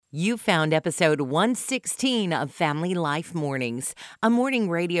You found episode 116 of Family Life Mornings, a morning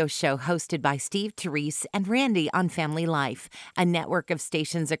radio show hosted by Steve, Therese, and Randy on Family Life, a network of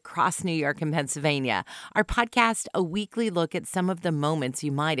stations across New York and Pennsylvania. Our podcast, a weekly look at some of the moments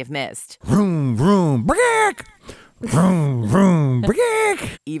you might have missed. Vroom, vroom, brick! Vroom, vroom,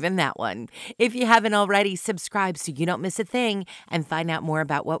 brick! Even that one. If you haven't already, subscribe so you don't miss a thing and find out more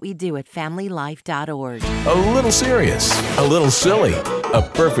about what we do at familylife.org. A little serious, a little silly, a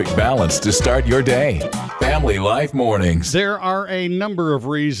perfect balance to start your day. Family Life Mornings. There are a number of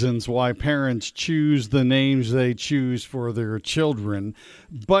reasons why parents choose the names they choose for their children,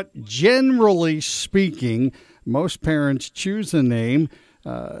 but generally speaking, most parents choose a name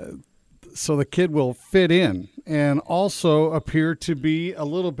so the kid will fit in and also appear to be a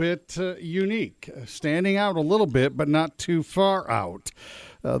little bit unique, standing out a little bit, but not too far out.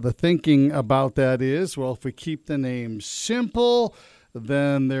 The thinking about that is, well, if we keep the name simple,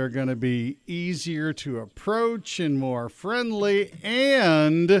 then they're going to be easier to approach and more friendly,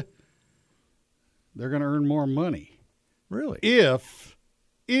 and they're going to earn more money. Really? If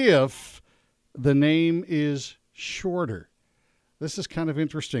the name is shorter. This is kind of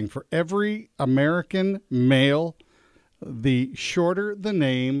interesting. For every American male, the shorter the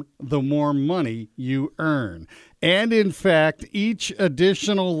name, the more money you earn. And in fact, each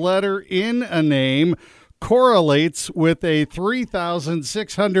additional letter in a name correlates with a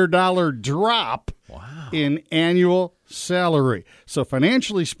 $3,600 drop in annual salary. So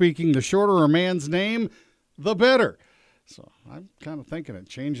financially speaking, the shorter a man's name, the better. So I'm kind of thinking of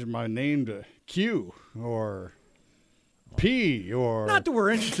changing my name to Q or P or... Not that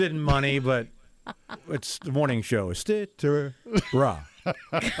we're interested in money, but it's the morning show. Bra.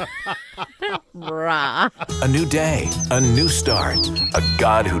 Brah. A new day, a new start, a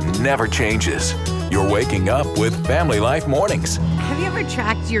God who never changes. You're waking up with Family Life Mornings. Have you ever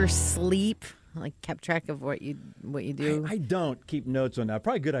tracked your sleep? Like kept track of what you do? I don't keep notes on that.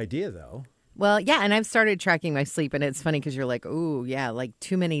 Probably a good idea, though. Well, yeah, and I've started tracking my sleep, and it's funny because you're like, ooh, yeah, like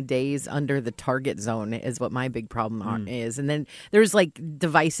too many days under the target zone is what my big problem is. And then there's like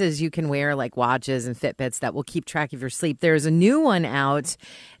devices you can wear, like watches and Fitbits, that will keep track of your sleep. There's a new one out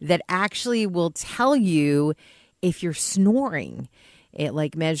that actually will tell you if you're snoring. It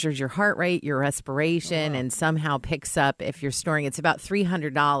like measures your heart rate, your respiration, and somehow picks up if you're snoring. It's about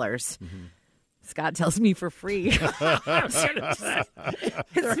 $300. Scott tells me for free. Hits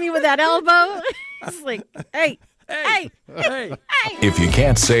me with that elbow. It's like, hey. If you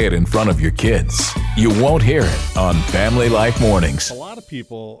can't say it in front of your kids, you won't hear it on Family Life Mornings. A lot of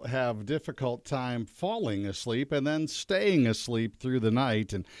people have difficult time falling asleep and then staying asleep through the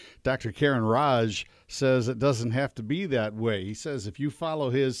night. And Dr. Karen Raj says it doesn't have to be that way. He says if you follow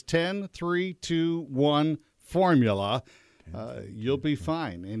his 10-3-2-1 formula, you'll be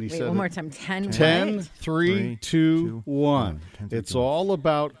fine. And he said, one more time. 10-3-2-1. It's all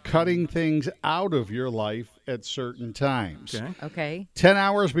about cutting things out of your life at certain times. Okay. 10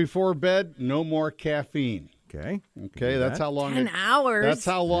 hours before bed, no more caffeine. Okay, that's how long 10 hours. That's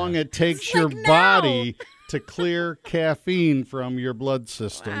how long it takes It's your like body to clear caffeine from your blood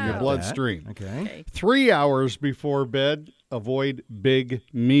system, your bloodstream. Okay. 3 hours before bed, avoid big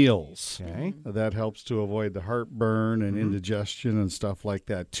meals. Okay. That helps to avoid the heartburn and indigestion and stuff like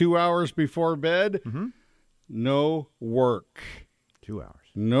that. 2 hours before bed, no work. 2 hours.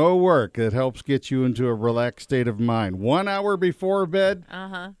 No work. It helps get you into a relaxed state of mind. 1 hour before bed,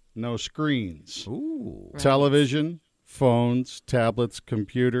 no screens. Ooh. Right. Television, phones, tablets,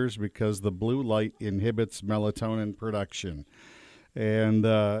 computers, because the blue light inhibits melatonin production. And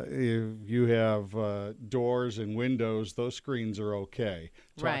if you have doors and windows, those screens are okay.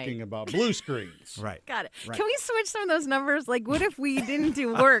 Talking about blue screens. Right. Got it. Right. Can we switch some of those numbers? Like, what if we didn't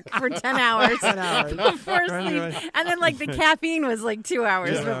do work for 10 hours before sleep? Right. And then, like, the caffeine was like 2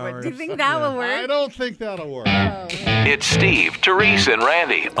 hours before. Do you think that will work? I don't think that'll work. It's Steve, Therese, and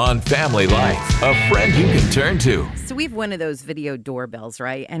Randy on Family Life, a friend you can turn to. So we have one of those video doorbells,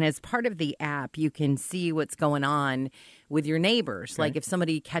 right? And as part of the app, you can see what's going on with your neighbors. Like if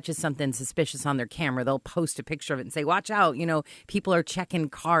somebody catches something suspicious on their camera, they'll post a picture of it and say, watch out, people are checking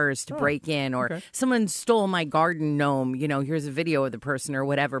cars to break in, or someone stole my garden gnome, here's a video of the person or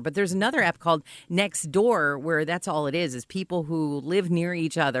whatever. But there's another app called Nextdoor where that's all it is people who live near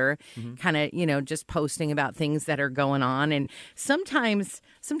each other, kind of, just posting about things that are going on. And sometimes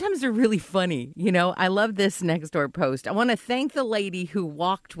they're really funny. I love this Nextdoor post. I want to thank the lady who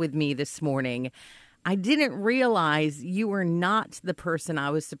walked with me this morning. I didn't realize you were not the person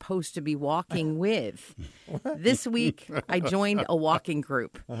I was supposed to be walking with. This week, I joined a walking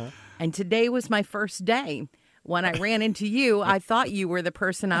group, and today was my first day. when I ran into you, I thought you were the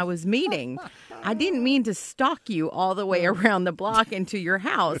person I was meeting. I didn't mean to stalk you all the way around the block into your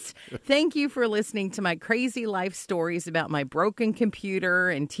house. Thank you for listening to my crazy life stories about my broken computer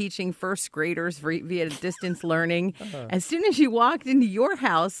and teaching first graders via distance learning. As soon as you walked into your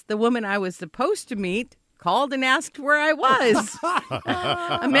house, the woman I was supposed to meet called and asked where I was.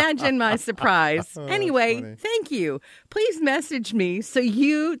 Imagine my surprise. Anyway, thank you. Please message me so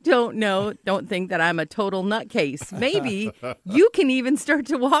you don't think that I'm a total nutcase. Maybe you can even start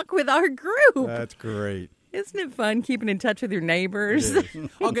to walk with our group. That's great. Isn't it fun keeping in touch with your neighbors?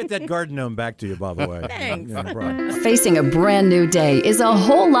 I'll get that garden gnome back to you, by the way. Thanks. Yeah, no problem. Facing a brand new day is a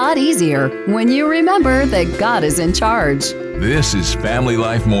whole lot easier when you remember that God is in charge. This is Family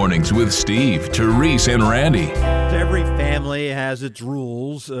Life Mornings with Steve, Therese, and Randy. Every family has its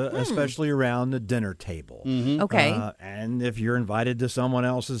rules, especially around the dinner table. Okay. And if you're invited to someone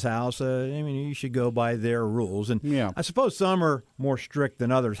else's house, you should go by their rules. And I suppose some are more strict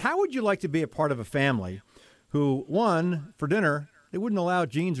than others. How would you like to be a part of a family who, one, for dinner, they wouldn't allow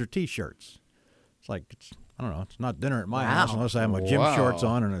jeans or T-shirts? It's like, I don't know, it's not dinner at my house unless I have my gym shorts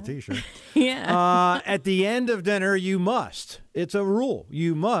on and a T-shirt. At the end of dinner, you must. It's a rule.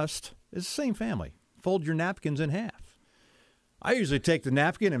 You must. It's the same family. Fold your napkins in half. I usually take the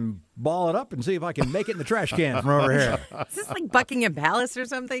napkin and ball it up and see if I can make it in the trash can from over here. Is this like Buckingham Palace or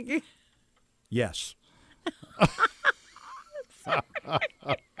something? Yes.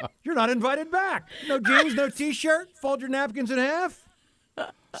 You're not invited back. No jeans, no T-shirt. Fold your napkins in half.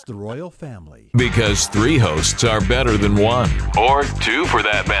 It's the royal family. Because 3 hosts are better than 1, or 2 for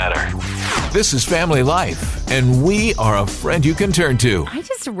that matter. This is Family Life, and we are a friend you can turn to. I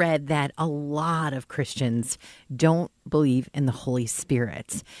just read that a lot of Christians don't believe in the Holy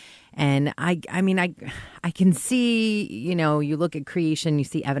Spirit. And I can see, you look at creation, you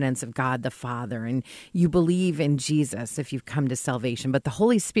see evidence of God the Father, and you believe in Jesus if you've come to salvation. But the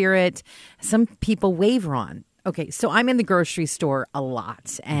Holy Spirit, some people waver on. Okay, so I'm in the grocery store a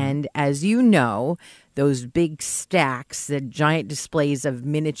lot. And as you know, those big stacks, the giant displays of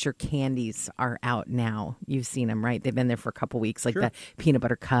miniature candies are out now. You've seen them, right? They've been there for a couple weeks, like the peanut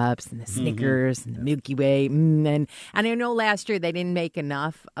butter cups and the Snickers and the Milky Way. And I know last year they didn't make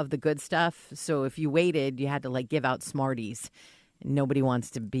enough of the good stuff. So if you waited, you had to give out Smarties. Nobody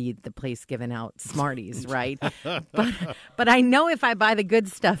wants to be the place giving out Smarties, right? But I know if I buy the good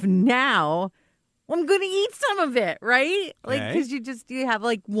stuff now, I'm going to eat some of it, right? Because you have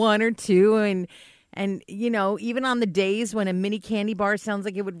 1 or 2 and even on the days when a mini candy bar sounds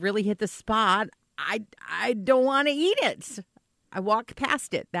like it would really hit the spot, I don't want to eat it. I walk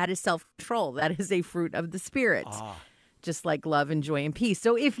past it. That is self-control. That is a fruit of the Spirit. Just like love and joy and peace.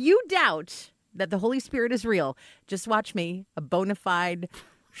 So if you doubt that the Holy Spirit is real, just watch me, a bona fide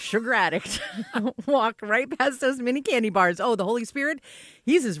sugar addict, walk right past those mini candy bars. Oh, the Holy Spirit,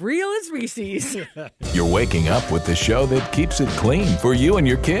 he's as real as Reese's. You're waking up with the show that keeps it clean for you and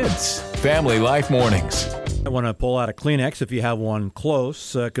your kids. Family Life Mornings. I want to pull out a Kleenex if you have one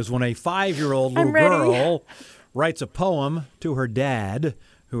close, because when a 5-year-old little girl writes a poem to her dad,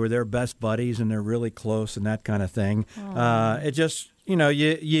 who are their best buddies and they're really close and that kind of thing, it just,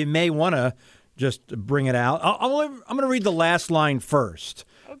 you may want to just bring it out. I'm going to read the last line first.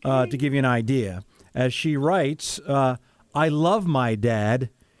 To give you an idea. As she writes, I love my dad.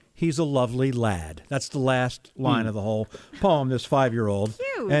 He's a lovely lad. That's the last line of the whole poem, this 5-year-old.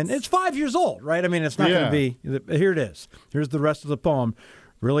 Cute. And it's 5 years old, right? I mean, it's not going to be... Here it is. Here's the rest of the poem.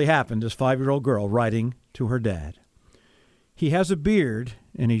 Really happened. This 5-year-old girl writing to her dad. He has a beard,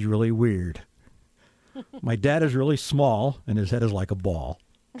 and he's really weird. My dad is really small, and his head is like a ball.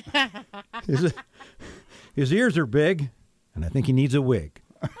 His ears are big, and I think he needs a wig.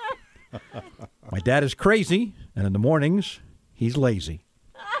 My dad is crazy, and in the mornings, he's lazy.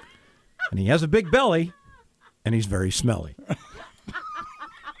 And he has a big belly, and he's very smelly.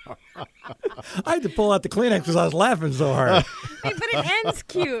 I had to pull out the Kleenex because I was laughing so hard. But it ends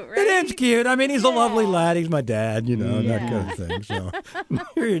cute, right? It ends cute. I mean, he's a lovely lad. He's my dad, that kind of thing. So,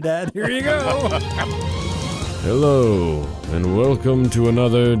 here you dad. Here you go. Hello, and welcome to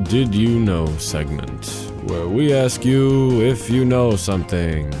another Did You Know segment, where we ask you if you know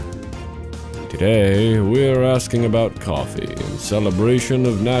something. Today, we're asking about coffee in celebration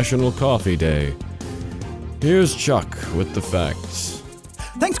of National Coffee Day. Here's Chuck with the facts.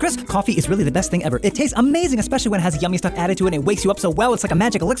 Thanks, Chris. Coffee is really the best thing ever. It tastes amazing, especially when it has yummy stuff added to it and it wakes you up so well. It's like a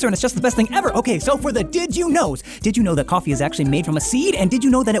magic elixir and it's just the best thing ever. Okay, so for the Did You Knows. Did you know that coffee is actually made from a seed? And did you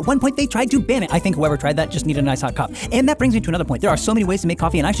know that at one point they tried to ban it? I think whoever tried that just needed a nice hot cup. And that brings me to another point. There are so many ways to make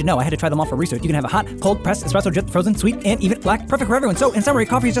coffee and I should know. I had to try them all for research. You can have a hot, cold, pressed, espresso, drip, frozen, sweet, and even black. Perfect for everyone. So in summary,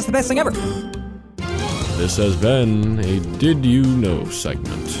 coffee is just the best thing ever. This has been a Did You Know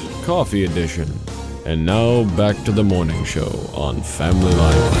segment, Coffee Edition. And now back to the morning show on Family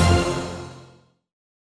Life.